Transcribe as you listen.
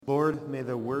Lord, may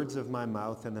the words of my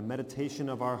mouth and the meditation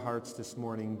of our hearts this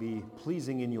morning be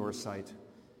pleasing in your sight.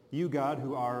 You, God,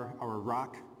 who are our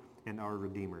rock and our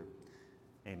Redeemer.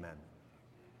 Amen.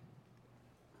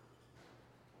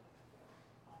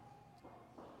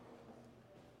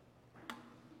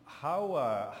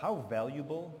 How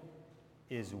valuable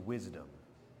is wisdom?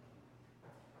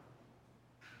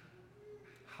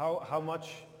 How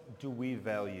much do we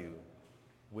value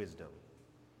wisdom?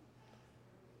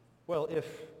 Well, if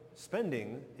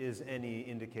spending is any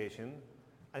indication,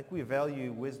 I think we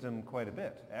value wisdom quite a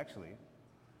bit, actually.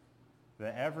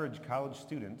 The average college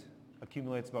student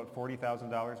accumulates about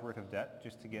 $40,000 worth of debt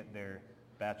just to get their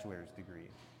bachelor's degree.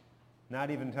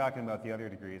 Not even talking about the other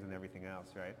degrees and everything else,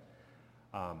 right?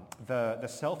 The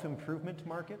self-improvement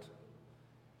market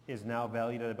is now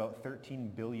valued at about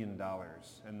 $13 billion.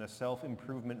 And the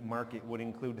self-improvement market would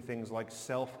include things like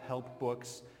self-help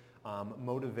books,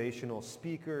 motivational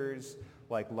speakers,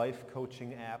 like life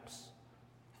coaching apps.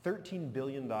 $13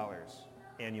 billion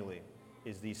annually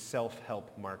is the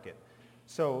self-help market.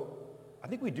 So I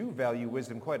think we do value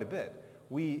wisdom quite a bit.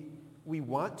 We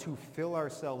want to fill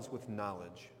ourselves with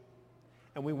knowledge,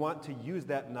 and we want to use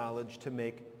that knowledge to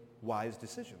make wise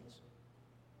decisions.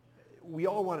 We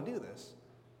all want to do this,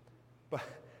 but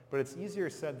it's easier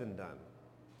said than done,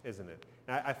 isn't it?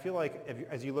 And I feel like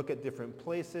as you look at different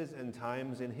places and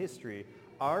times in history,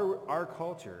 our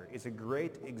culture is a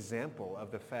great example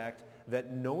of the fact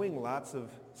that knowing lots of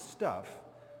stuff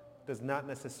does not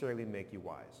necessarily make you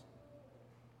wise.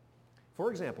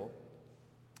 For example,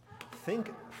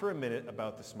 think for a minute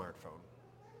about the smartphone.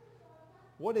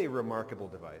 What a remarkable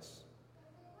device.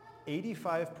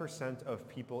 85% of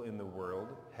people in the world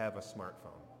have a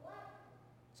smartphone.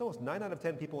 So almost 9 out of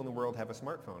 10 people in the world have a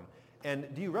smartphone.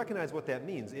 And do you recognize what that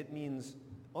means? It means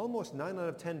almost 9 out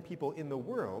of 10 people in the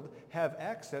world have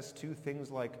access to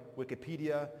things like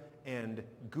Wikipedia and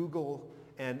Google,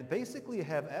 and basically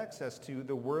have access to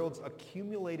the world's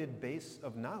accumulated base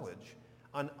of knowledge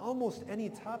on almost any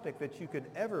topic that you could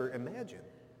ever imagine.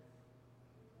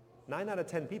 9 out of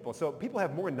 10 people. So people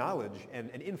have more knowledge and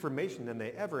information than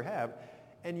they ever have,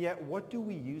 and yet what do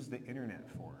we use the internet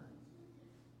for?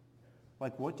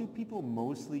 Like, what do people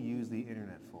mostly use the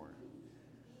internet for?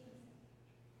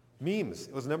 Memes.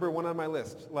 It was number 1 on my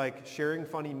list, like sharing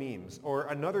funny memes. Or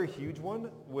another huge one,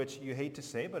 which you hate to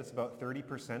say, but it's about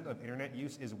 30% of internet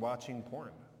use, is watching porn.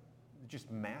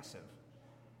 Just massive.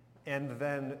 And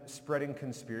then spreading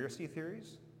conspiracy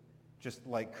theories, just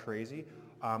like crazy.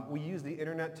 We use the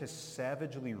internet to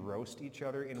savagely roast each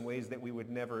other in ways that we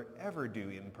would never, ever do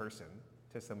in person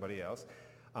to somebody else.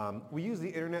 We use the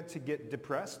internet to get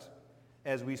depressed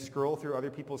as we scroll through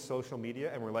other people's social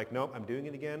media, and we're like, nope, I'm doing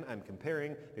it again, I'm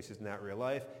comparing, this is not real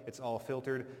life, it's all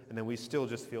filtered, and then we still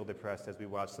just feel depressed as we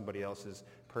watch somebody else's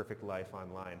perfect life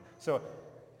online. So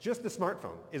just the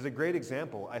smartphone is a great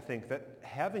example, I think, that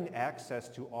having access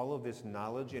to all of this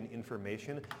knowledge and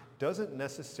information doesn't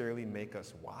necessarily make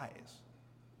us wise.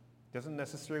 Doesn't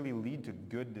necessarily lead to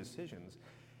good decisions.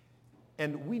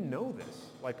 And we know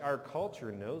this, like our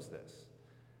culture knows this.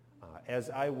 As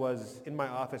I was in my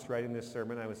office writing this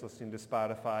sermon, I was listening to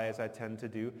Spotify, as I tend to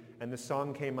do, and the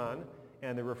song came on,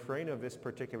 and the refrain of this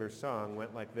particular song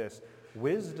went like this: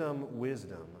 wisdom,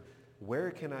 wisdom, where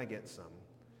can I get some?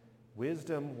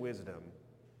 Wisdom, wisdom.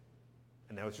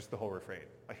 And that was just the whole refrain.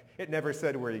 It never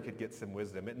said where you could get some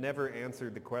wisdom. It never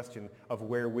answered the question of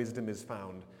where wisdom is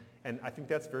found. And I think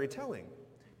that's very telling.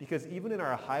 Because even in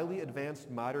our highly advanced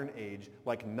modern age,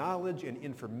 like knowledge and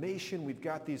information, we've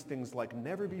got these things like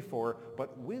never before,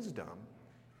 but wisdom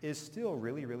is still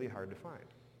really, really hard to find.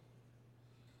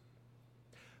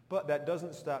 But that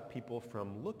doesn't stop people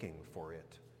from looking for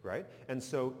it, right? And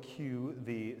so cue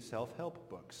the self-help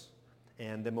books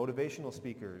and the motivational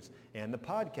speakers and the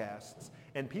podcasts,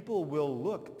 and people will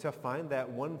look to find that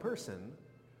one person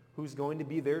who's going to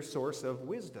be their source of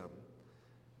wisdom.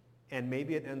 And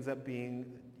maybe it ends up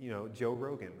being, Joe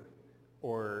Rogan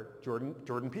or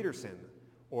Jordan Peterson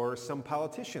or some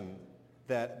politician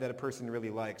that a person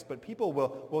really likes. But people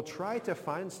will try to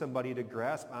find somebody to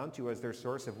grasp onto as their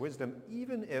source of wisdom,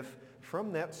 even if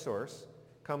from that source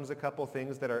comes a couple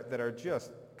things that are just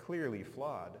clearly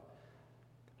flawed.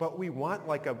 But we want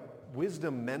like a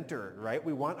wisdom mentor, right?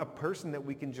 We want a person that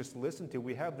we can just listen to.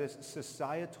 We have this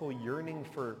societal yearning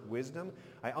for wisdom.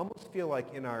 I almost feel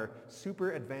like in our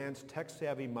super advanced,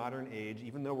 tech-savvy modern age,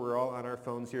 even though we're all on our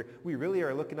phones here, we really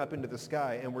are looking up into the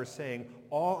sky and we're saying,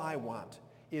 all I want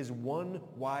is one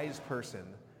wise person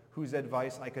whose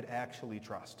advice I could actually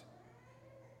trust.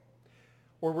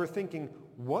 Or we're thinking,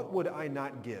 what would I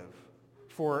not give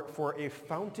for a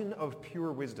fountain of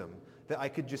pure wisdom that I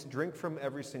could just drink from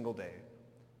every single day?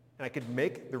 and I could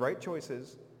make the right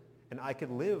choices, and I could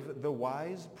live the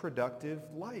wise, productive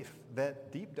life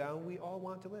that deep down we all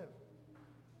want to live.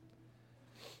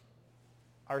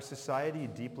 Our society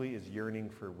deeply is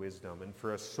yearning for wisdom and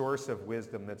for a source of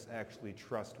wisdom that's actually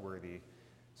trustworthy.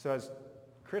 So as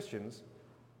Christians,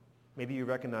 maybe you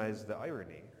recognize the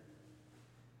irony.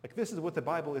 Like, this is what the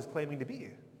Bible is claiming to be.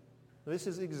 This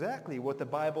is exactly what the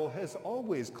Bible has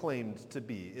always claimed to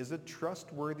be, is a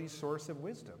trustworthy source of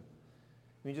wisdom.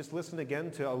 We just listen again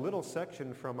to a little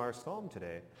section from our psalm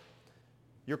today.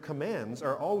 Your commands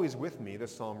are always with me, the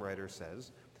psalm writer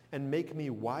says, and make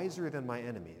me wiser than my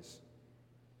enemies.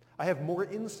 I have more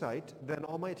insight than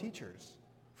all my teachers,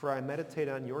 for I meditate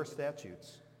on your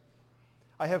statutes.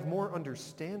 I have more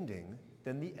understanding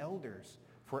than the elders,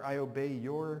 for I obey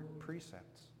your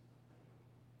precepts.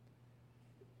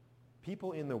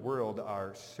 People in the world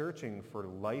are searching for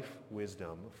life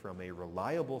wisdom from a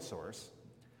reliable source.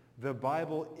 The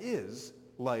Bible is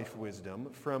life wisdom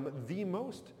from the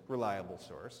most reliable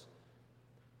source.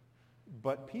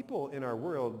 But people in our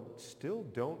world still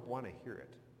don't want to hear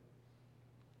it.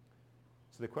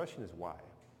 So the question is why?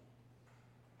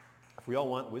 If we all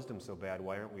want wisdom so bad,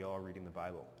 why aren't we all reading the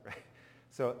Bible, right?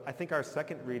 So I think our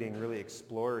second reading really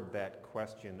explored that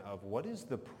question of what is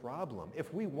the problem?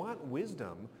 If we want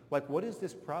wisdom, like what is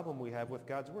this problem we have with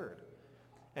God's word?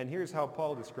 And here's how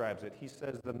Paul describes it. He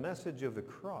says, the message of the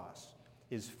cross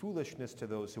is foolishness to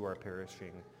those who are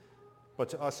perishing, but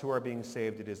to us who are being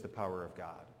saved, it is the power of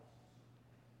God.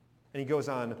 And he goes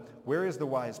on, where is the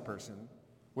wise person?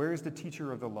 Where is the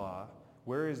teacher of the law?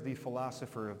 Where is the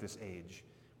philosopher of this age?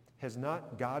 Has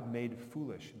not God made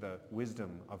foolish the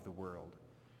wisdom of the world?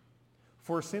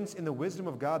 For since in the wisdom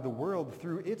of God the world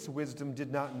through its wisdom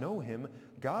did not know him,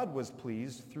 God was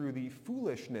pleased through the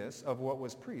foolishness of what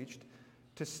was preached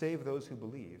to save those who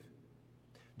believe.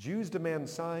 Jews demand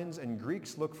signs and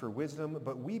Greeks look for wisdom,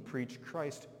 but we preach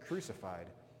Christ crucified,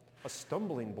 a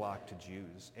stumbling block to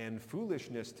Jews and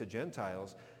foolishness to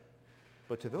Gentiles.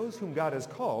 But to those whom God has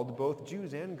called, both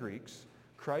Jews and Greeks,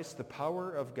 Christ the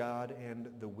power of God and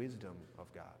the wisdom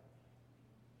of God.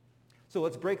 So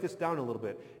let's break this down a little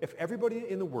bit. If everybody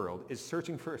in the world is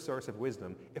searching for a source of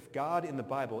wisdom, if God in the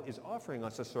Bible is offering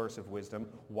us a source of wisdom,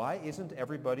 why isn't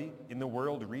everybody in the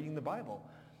world reading the Bible?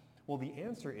 Well, the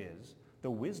answer is the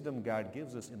wisdom God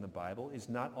gives us in the Bible is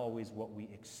not always what we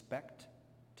expect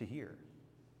to hear.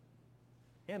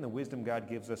 And the wisdom God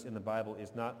gives us in the Bible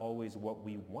is not always what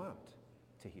we want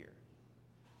to hear.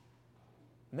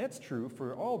 And that's true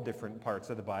for all different parts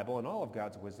of the Bible and all of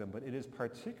God's wisdom, but it is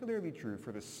particularly true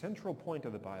for the central point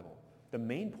of the Bible, the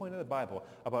main point of the Bible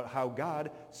about how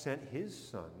God sent his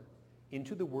Son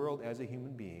into the world as a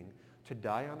human being to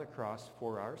die on the cross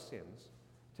for our sins,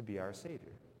 to be our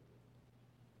Savior.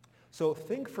 So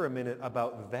think for a minute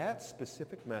about that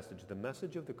specific message, the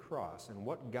message of the cross, and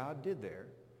what God did there,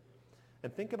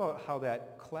 and think about how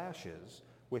that clashes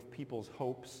with people's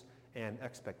hopes and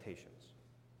expectations.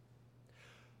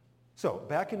 So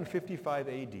back in 55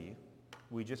 AD,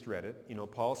 we just read it,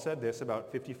 Paul said this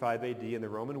about 55 AD in the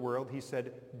Roman world. He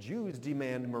said, Jews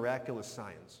demand miraculous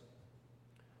signs.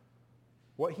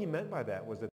 What he meant by that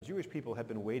was that the Jewish people had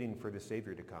been waiting for the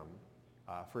Savior to come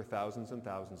for thousands and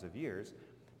thousands of years,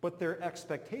 but their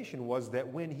expectation was that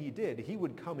when he did, he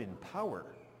would come in power,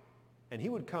 and he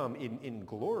would come in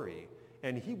glory,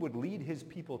 and he would lead his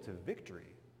people to victory.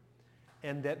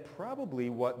 And that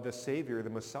probably what the Savior, the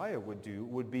Messiah, would do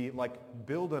would be like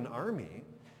build an army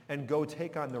and go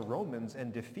take on the Romans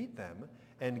and defeat them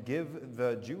and give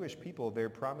the Jewish people their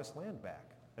promised land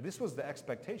back. And this was the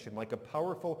expectation, like a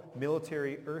powerful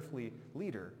military earthly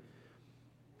leader.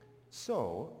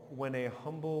 So when a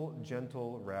humble,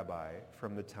 gentle rabbi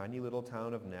from the tiny little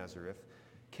town of Nazareth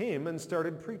came and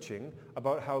started preaching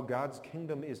about how God's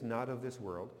kingdom is not of this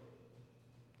world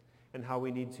and how we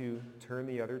need to turn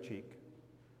the other cheek,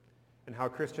 and how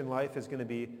Christian life is going to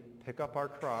be pick up our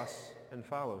cross and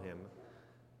follow him.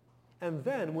 And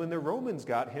then when the Romans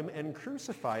got him and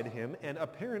crucified him and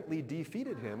apparently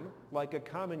defeated him like a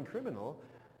common criminal,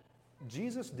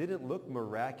 Jesus didn't look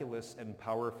miraculous and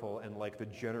powerful and like the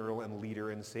general and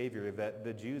leader and savior that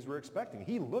the Jews were expecting.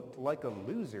 He looked like a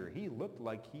loser. He looked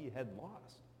like he had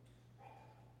lost.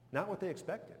 Not what they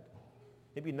expected.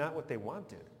 Maybe not what they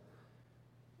wanted.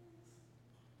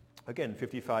 Again,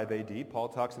 55 AD, Paul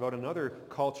talks about another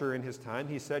culture in his time.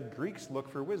 He said Greeks look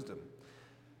for wisdom.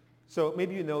 So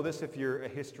maybe you know this if you're a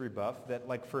history buff, that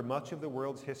like for much of the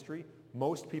world's history,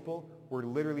 most people were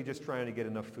literally just trying to get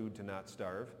enough food to not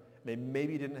starve. They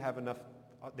maybe didn't have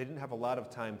a lot of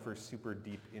time for super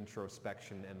deep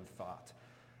introspection and thought.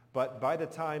 But by the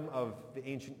time of the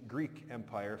ancient Greek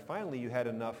Empire, finally you had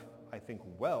enough I think,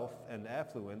 wealth and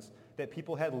affluence that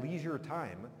people had leisure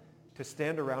time to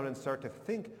stand around and start to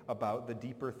think about the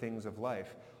deeper things of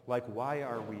life, like why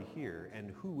are we here,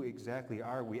 and who exactly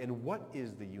are we, and what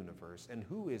is the universe, and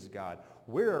who is God,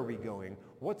 where are we going,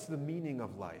 what's the meaning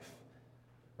of life,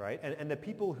 right? And the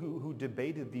people who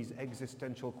debated these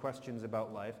existential questions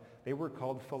about life, they were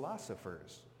called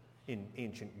philosophers in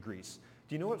ancient Greece.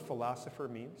 Do you know what philosopher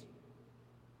means?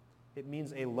 It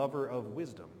means a lover of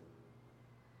wisdom.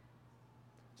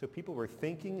 So people were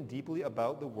thinking deeply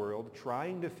about the world,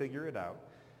 trying to figure it out.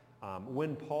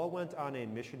 When Paul went on a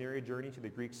missionary journey to the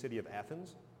Greek city of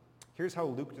Athens, here's how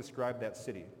Luke described that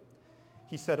city.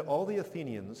 He said, all the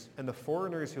Athenians and the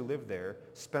foreigners who lived there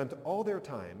spent all their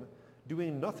time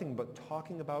doing nothing but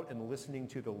talking about and listening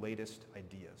to the latest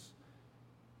ideas.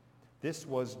 This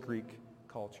was Greek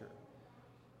culture.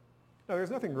 Now,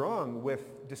 there's nothing wrong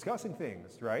with discussing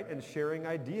things, right, and sharing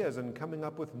ideas and coming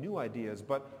up with new ideas,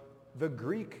 but the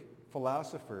Greek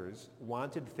philosophers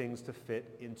wanted things to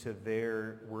fit into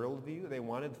their worldview. They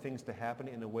wanted things to happen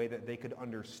in a way that they could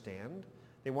understand.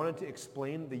 They wanted to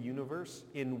explain the universe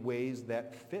in ways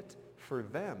that fit for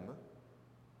them.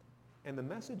 And the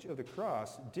message of the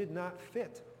cross did not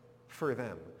fit for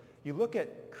them. You look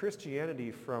at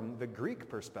Christianity from the Greek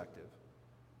perspective,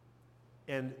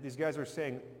 and these guys are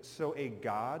saying, so a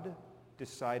God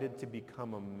decided to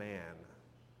become a man.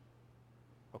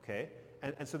 Okay?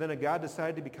 And so then a God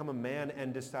decided to become a man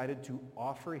and decided to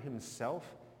offer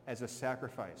himself as a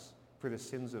sacrifice for the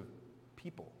sins of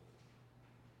people.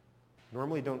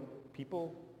 Normally, don't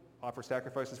people offer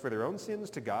sacrifices for their own sins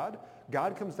to God?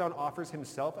 God comes down, offers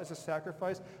himself as a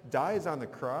sacrifice, dies on the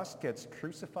cross, gets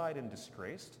crucified and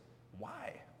disgraced.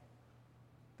 Why?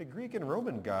 The Greek and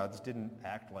Roman gods didn't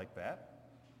act like that.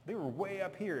 They were way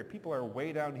up here. People are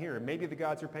way down here. Maybe the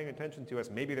gods are paying attention to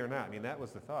us. Maybe they're not. I mean, that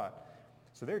was the thought.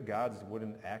 So their gods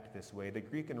wouldn't act this way. The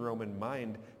Greek and Roman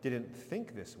mind didn't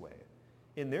think this way.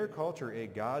 In their culture, a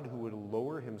God who would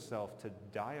lower himself to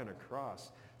die on a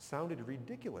cross sounded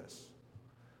ridiculous.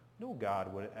 No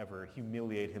God would ever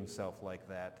humiliate himself like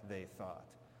that, they thought.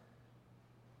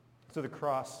 So the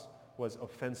cross was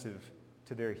offensive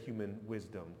to their human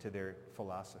wisdom, to their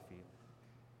philosophy.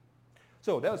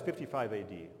 So that was 55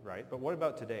 AD, right? But what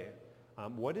about today?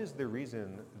 What is the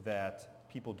reason that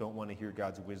people don't want to hear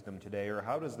God's wisdom today? Or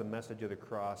how does the message of the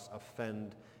cross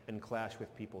offend and clash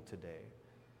with people today?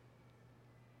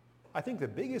 I think the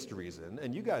biggest reason,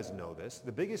 and you guys know this,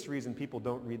 the biggest reason people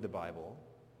don't read the Bible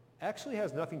actually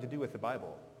has nothing to do with the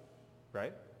Bible,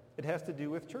 right? It has to do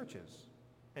with churches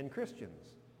and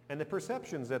Christians and the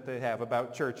perceptions that they have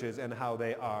about churches and how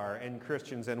they are, and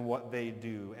Christians and what they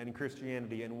do, and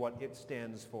Christianity and what it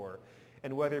stands for.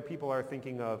 And whether people are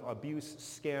thinking of abuse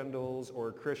scandals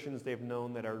or Christians they've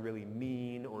known that are really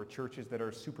mean or churches that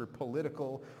are super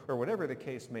political or whatever the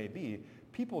case may be,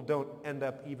 people don't end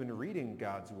up even reading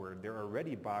God's word. They're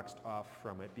already boxed off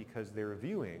from it because they're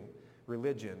viewing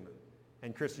religion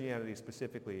and Christianity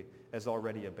specifically as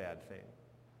already a bad thing.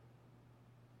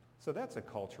 So that's a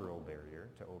cultural barrier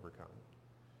to overcome.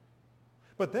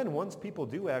 But then once people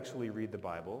do actually read the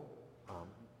Bible,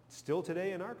 still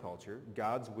today in our culture,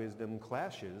 God's wisdom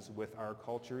clashes with our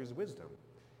culture's wisdom.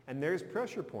 And there's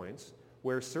pressure points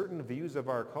where certain views of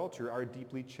our culture are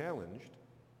deeply challenged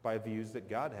by views that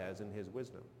God has in his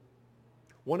wisdom.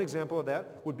 One example of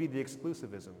that would be the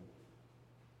exclusivism,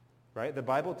 right? The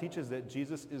Bible teaches that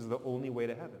Jesus is the only way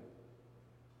to heaven.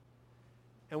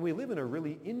 And we live in a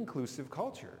really inclusive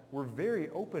culture. We're very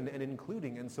open and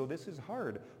including, and so this is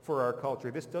hard for our culture.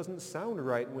 This doesn't sound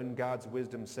right when God's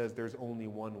wisdom says there's only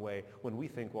one way, when we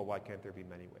think, well, why can't there be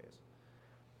many ways?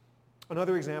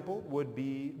 Another example would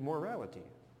be morality.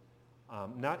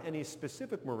 Not any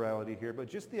specific morality here, but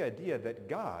just the idea that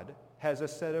God has a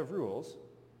set of rules,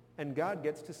 and God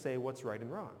gets to say what's right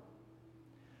and wrong.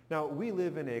 Now, we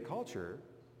live in a culture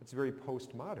that's very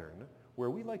postmodern, where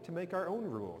we like to make our own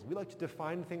rules. We like to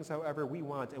define things however we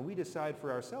want, and we decide for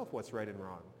ourselves what's right and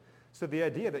wrong. So the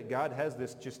idea that God has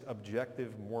this just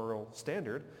objective moral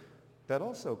standard, that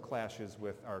also clashes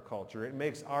with our culture. It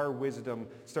makes our wisdom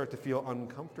start to feel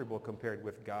uncomfortable compared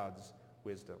with God's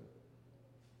wisdom.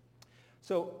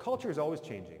 So culture is always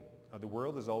changing. The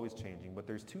world is always changing, but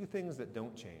there's two things that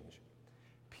don't change.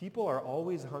 People are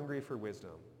always hungry for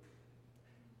wisdom.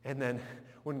 And then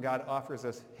when God offers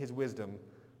us his wisdom,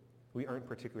 we aren't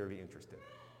particularly interested.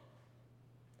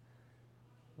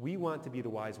 We want to be the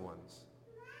wise ones,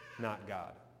 not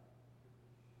God.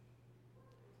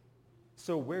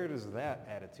 So where does that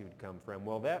attitude come from?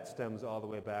 Well, that stems all the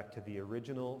way back to the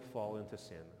original fall into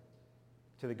sin.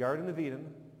 To the Garden of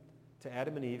Eden, to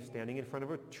Adam and Eve standing in front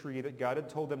of a tree that God had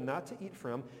told them not to eat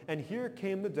from, and here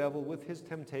came the devil with his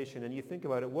temptation. And you think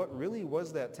about it, what really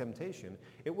was that temptation?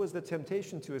 It was the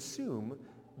temptation to assume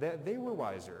that they were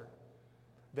wiser,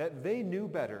 that they knew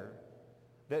better,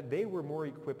 that they were more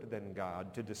equipped than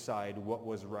God to decide what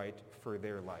was right for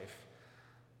their life.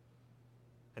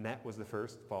 And that was the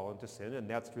first fall into sin, and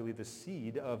that's really the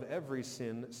seed of every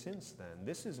sin since then.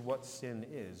 This is what sin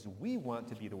is. We want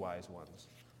to be the wise ones,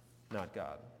 not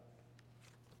God.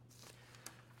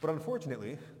 But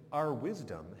unfortunately, our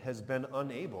wisdom has been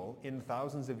unable, in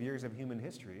thousands of years of human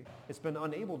history, it's been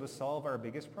unable to solve our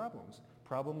biggest problems.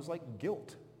 Problems like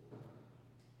guilt,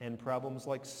 and problems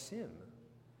like sin,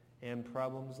 and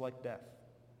problems like death.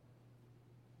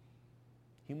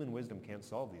 Human wisdom can't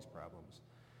solve these problems.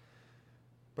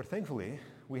 But thankfully,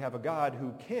 we have a God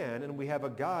who can, and we have a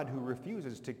God who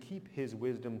refuses to keep his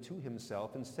wisdom to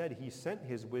himself. Instead, he sent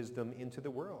his wisdom into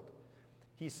the world.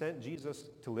 He sent Jesus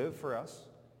to live for us,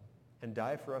 and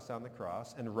die for us on the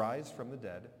cross, and rise from the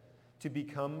dead, to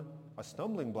become a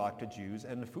stumbling block to Jews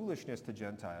and foolishness to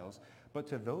Gentiles. But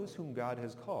to those whom God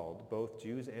has called, both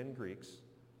Jews and Greeks,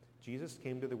 Jesus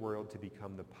came to the world to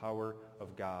become the power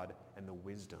of God and the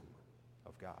wisdom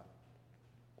of God.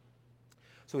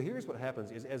 So here's what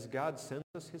happens is as God sends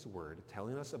us his word,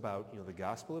 telling us about the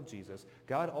gospel of Jesus,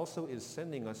 God also is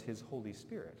sending us his Holy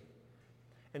Spirit.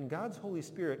 And God's Holy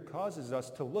Spirit causes us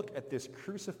to look at this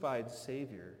crucified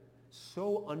Savior,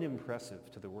 so unimpressive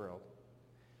to the world,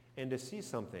 and to see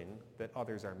something that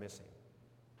others are missing.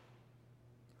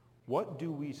 What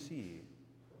do we see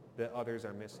that others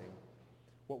are missing?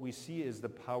 What we see is the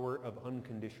power of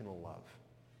unconditional love.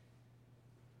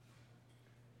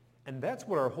 And that's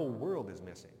what our whole world is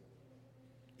missing.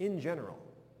 In general,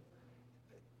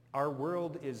 our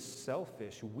world is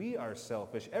selfish. We are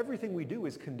selfish. Everything we do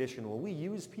is conditional. We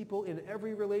use people in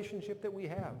every relationship that we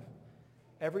have.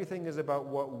 Everything is about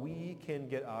what we can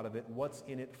get out of it, what's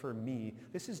in it for me.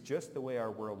 This is just the way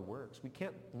our world works. We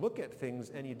can't look at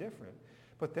things any different.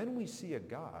 But then we see a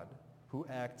God who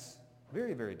acts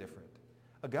very, very different.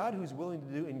 A God who's willing to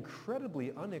do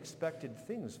incredibly unexpected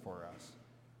things for us.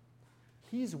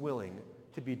 He's willing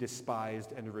to be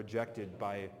despised and rejected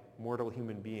by mortal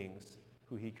human beings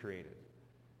who he created.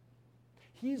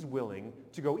 He's willing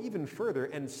to go even further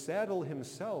and saddle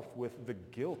himself with the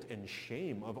guilt and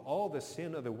shame of all the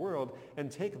sin of the world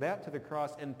and take that to the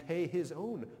cross and pay his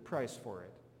own price for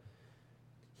it.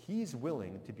 He's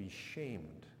willing to be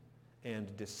shamed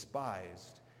and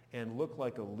despised and look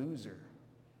like a loser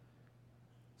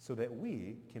so that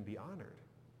we can be honored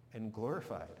and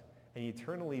glorified and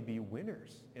eternally be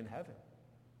winners in heaven.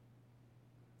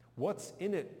 What's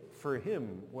in it for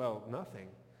him? Well, nothing.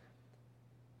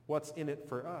 What's in it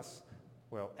for us?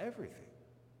 Well, everything.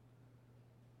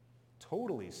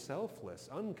 Totally selfless,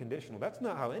 unconditional. That's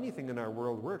not how anything in our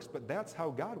world works, but that's how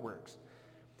God works.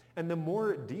 And the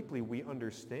more deeply we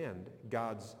understand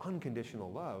God's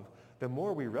unconditional love, the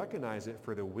more we recognize it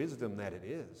for the wisdom that it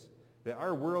is. That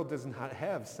our world does not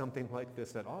have something like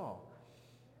this at all.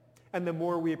 And the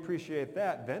more we appreciate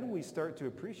that, then we start to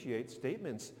appreciate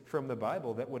statements from the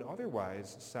Bible that would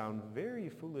otherwise sound very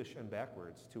foolish and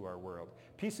backwards to our world.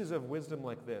 Pieces of wisdom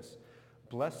like this: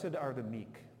 blessed are the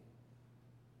meek.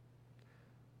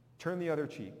 Turn the other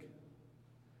cheek.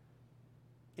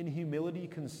 In humility,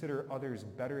 consider others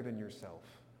better than yourself.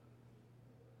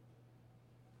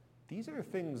 These are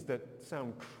things that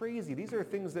sound crazy. These are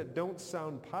things that don't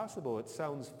sound possible. It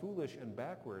sounds foolish and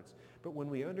backwards. But when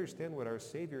we understand what our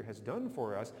Savior has done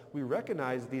for us, we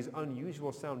recognize these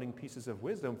unusual sounding pieces of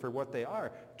wisdom for what they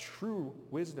are. True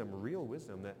wisdom, real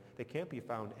wisdom that they can't be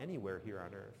found anywhere here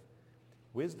on earth.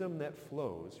 Wisdom that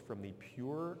flows from the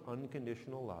pure,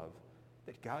 unconditional love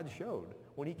that God showed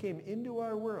when he came into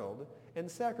our world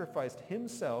and sacrificed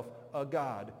himself, a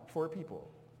God, for people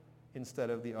instead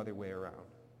of the other way around.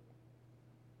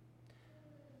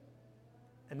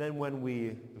 And then when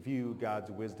we view God's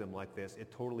wisdom like this,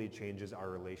 it totally changes our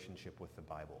relationship with the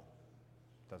Bible,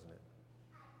 doesn't it?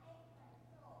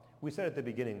 We said at the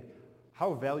beginning,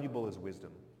 how valuable is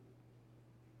wisdom?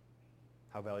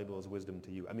 How valuable is wisdom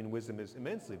to you? I mean, wisdom is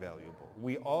immensely valuable.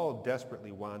 We all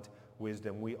desperately want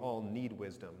wisdom. We all need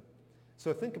wisdom.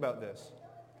 So think about this.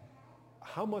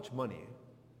 How much money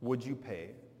would you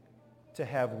pay to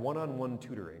have one-on-one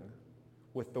tutoring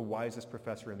with the wisest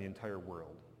professor in the entire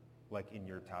world, like in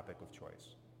your topic of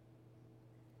choice?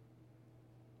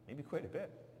 Maybe quite a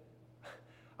bit.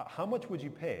 How much would you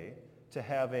pay to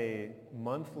have a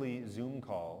monthly Zoom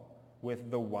call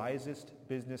with the wisest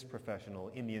business professional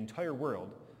in the entire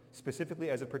world, specifically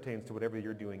as it pertains to whatever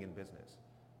you're doing in business?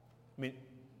 I mean,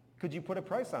 Could you put a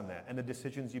price on that and the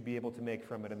decisions you'd be able to make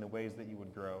from it and the ways that you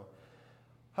would grow?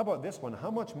 How about this one?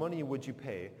 How much money would you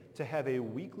pay to have a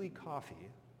weekly coffee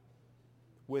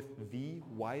with the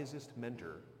wisest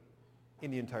mentor in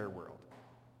the entire world?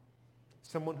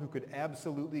 Someone who could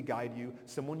absolutely guide you,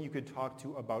 someone you could talk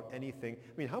to about anything.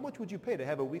 I mean, how much would you pay to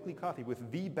have a weekly coffee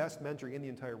with the best mentor in the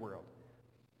entire world?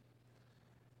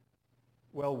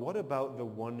 Well, what about the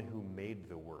one who made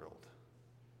the world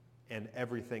and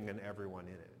everything and everyone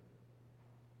in it?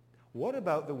 What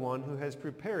about the one who has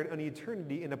prepared an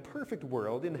eternity in a perfect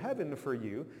world in heaven for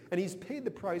you, and he's paid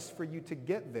the price for you to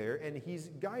get there, and he's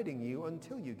guiding you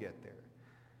until you get there?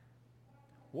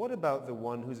 What about the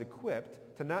one who's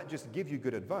equipped to not just give you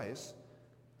good advice,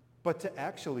 but to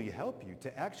actually help you,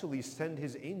 to actually send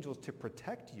his angels to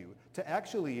protect you, to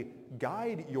actually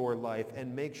guide your life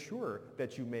and make sure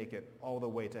that you make it all the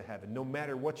way to heaven, no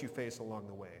matter what you face along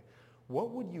the way?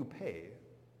 What would you pay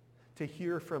to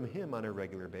hear from him on a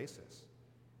regular basis?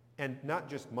 And not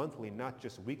just monthly, not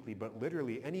just weekly, but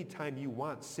literally anytime you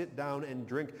want, sit down and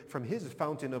drink from his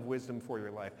fountain of wisdom for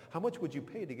your life. How much would you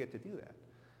pay to get to do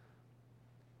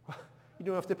that? You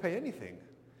don't have to pay anything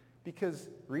because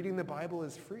reading the Bible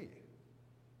is free.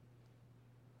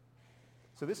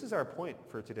 So this is our point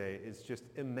for today, is just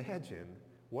imagine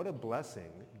what a blessing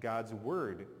God's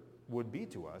word would be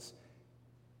to us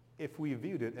if we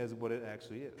viewed it as what it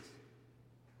actually is.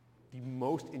 The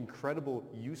most incredible,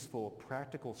 useful,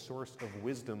 practical source of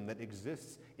wisdom that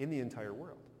exists in the entire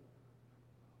world.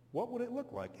 What would it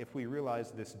look like if we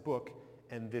realized this book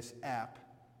and this app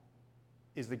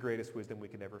is the greatest wisdom we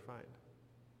could ever find?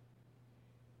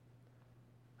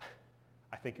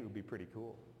 I think it would be pretty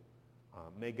cool.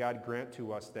 May God grant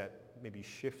to us that maybe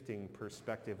shifting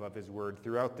perspective of his word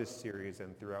throughout this series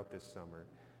and throughout this summer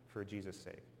for Jesus'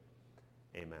 sake.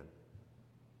 Amen.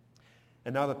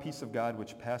 And now the peace of God,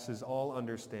 which passes all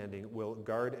understanding, will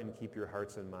guard and keep your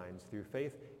hearts and minds through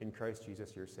faith in Christ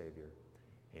Jesus your Savior.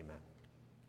 Amen.